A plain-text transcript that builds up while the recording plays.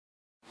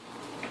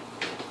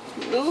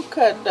Look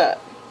at that.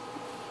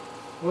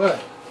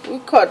 What? We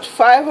caught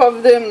 5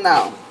 of them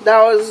now.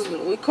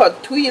 We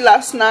caught 3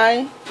 last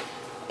night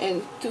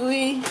and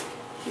 3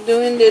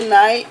 during the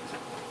night.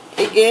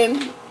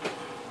 Again,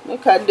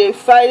 look at they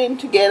fighting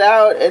to get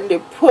out, and the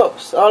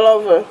pups all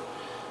over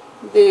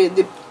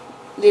the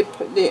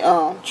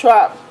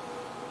trap.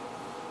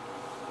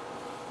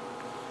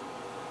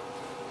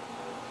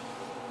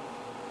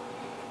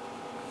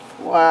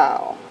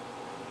 Wow.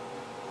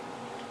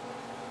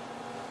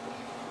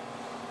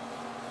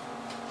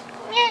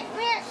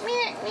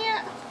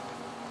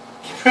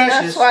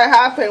 Precious. That's what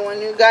happened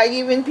when you got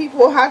giving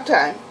people a hard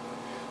time.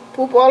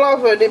 Poop all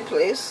over the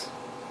place.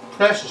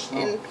 Precious, no.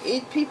 And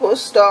eat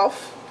people's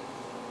stuff.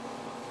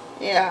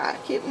 Yeah,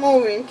 keep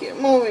moving, yeah.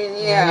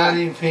 They're not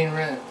even paying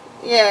rent.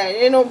 Yeah,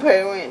 they don't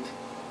pay rent.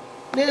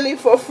 They live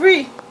for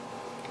free.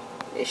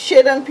 They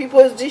shit on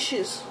people's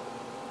dishes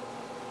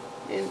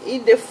and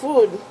eat the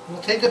food.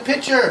 Well, take a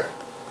picture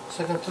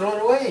so I can throw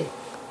it away.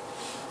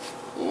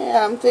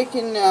 Yeah, I'm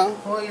taking now.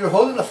 Well, you're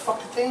holding the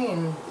fucking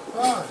thing.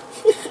 Come on.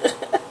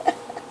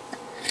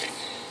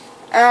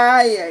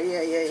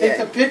 Yeah. Take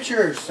a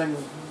picture so I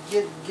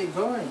can get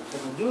going. I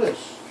can do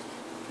this.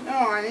 No,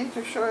 I need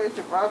to show it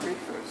to Bobby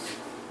first.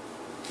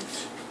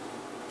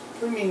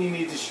 What do you mean you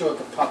need to show it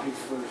to Poppy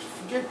first?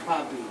 Forget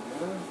Poppy,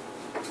 man.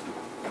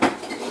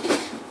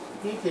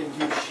 He can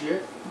do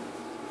shit.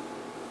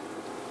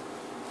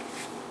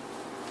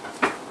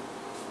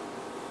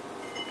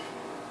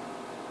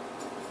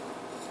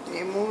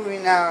 They're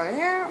moving out.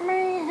 Help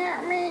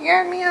me,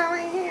 get me out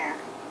of here.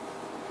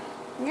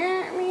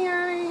 Get me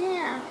out of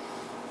here.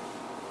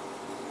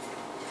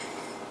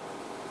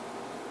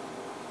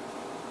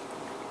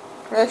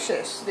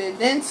 Precious, they're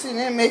dancing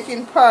and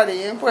making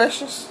party, and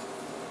Precious?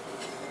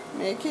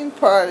 Making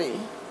party.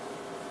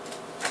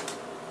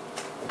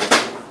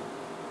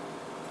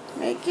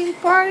 Making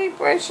party,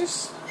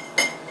 Precious.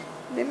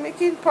 They're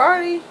making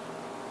party.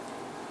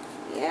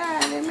 Yeah,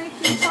 they're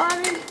making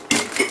party.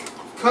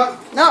 Cut.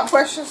 No,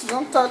 Precious,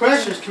 don't touch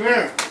Precious, come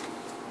here.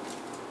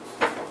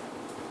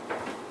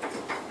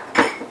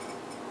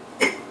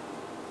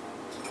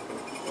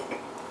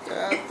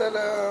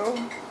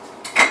 Ta-da.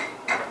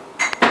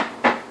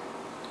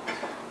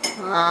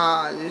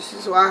 Ah, this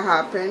is what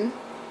happened.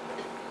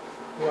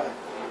 What?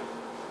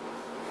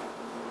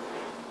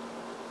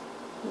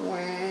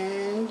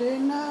 When they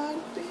not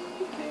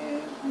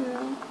behave,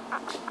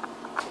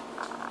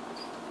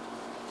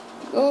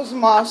 those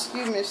moths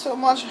give me so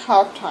much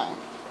hard time.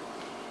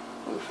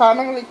 We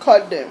finally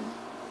caught them.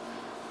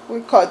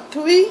 We caught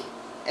 3,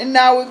 and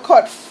now we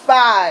caught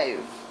 5.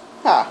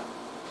 Ha!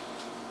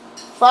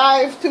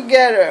 5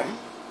 together.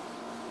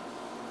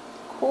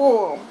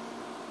 Cool.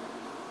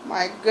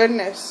 My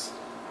goodness.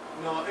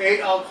 No,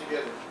 8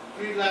 altogether.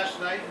 3 last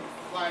night and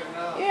 5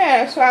 now.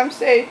 Yeah, so I'm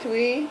saying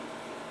 3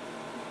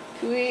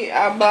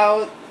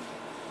 about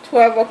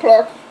 12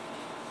 o'clock,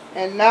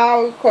 and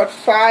now we caught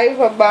 5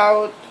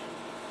 about,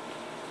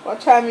 what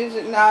time is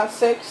it now?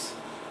 6?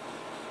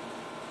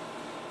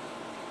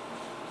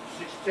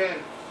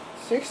 6:10.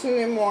 6 in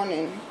the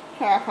morning.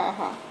 Ha ha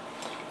ha.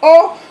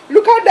 Oh,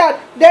 look at that.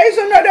 There is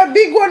another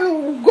big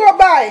one. Go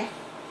by.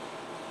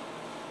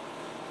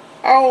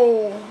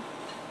 Oh.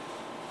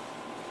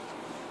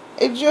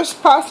 It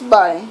just passed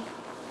by.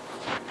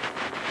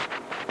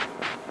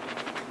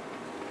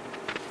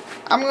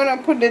 I'm going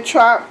to put the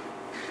trap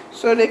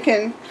so they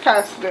can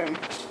catch them.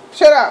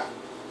 Shut up.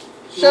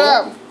 Shut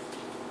up.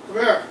 Come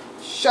here.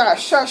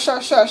 Shush.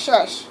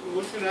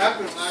 What's going to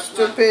happen?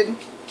 Stupid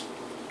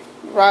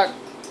rat.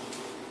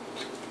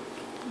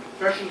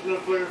 Precious going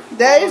to put her.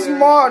 There is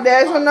more.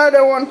 There's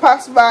another one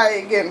passed by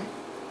again.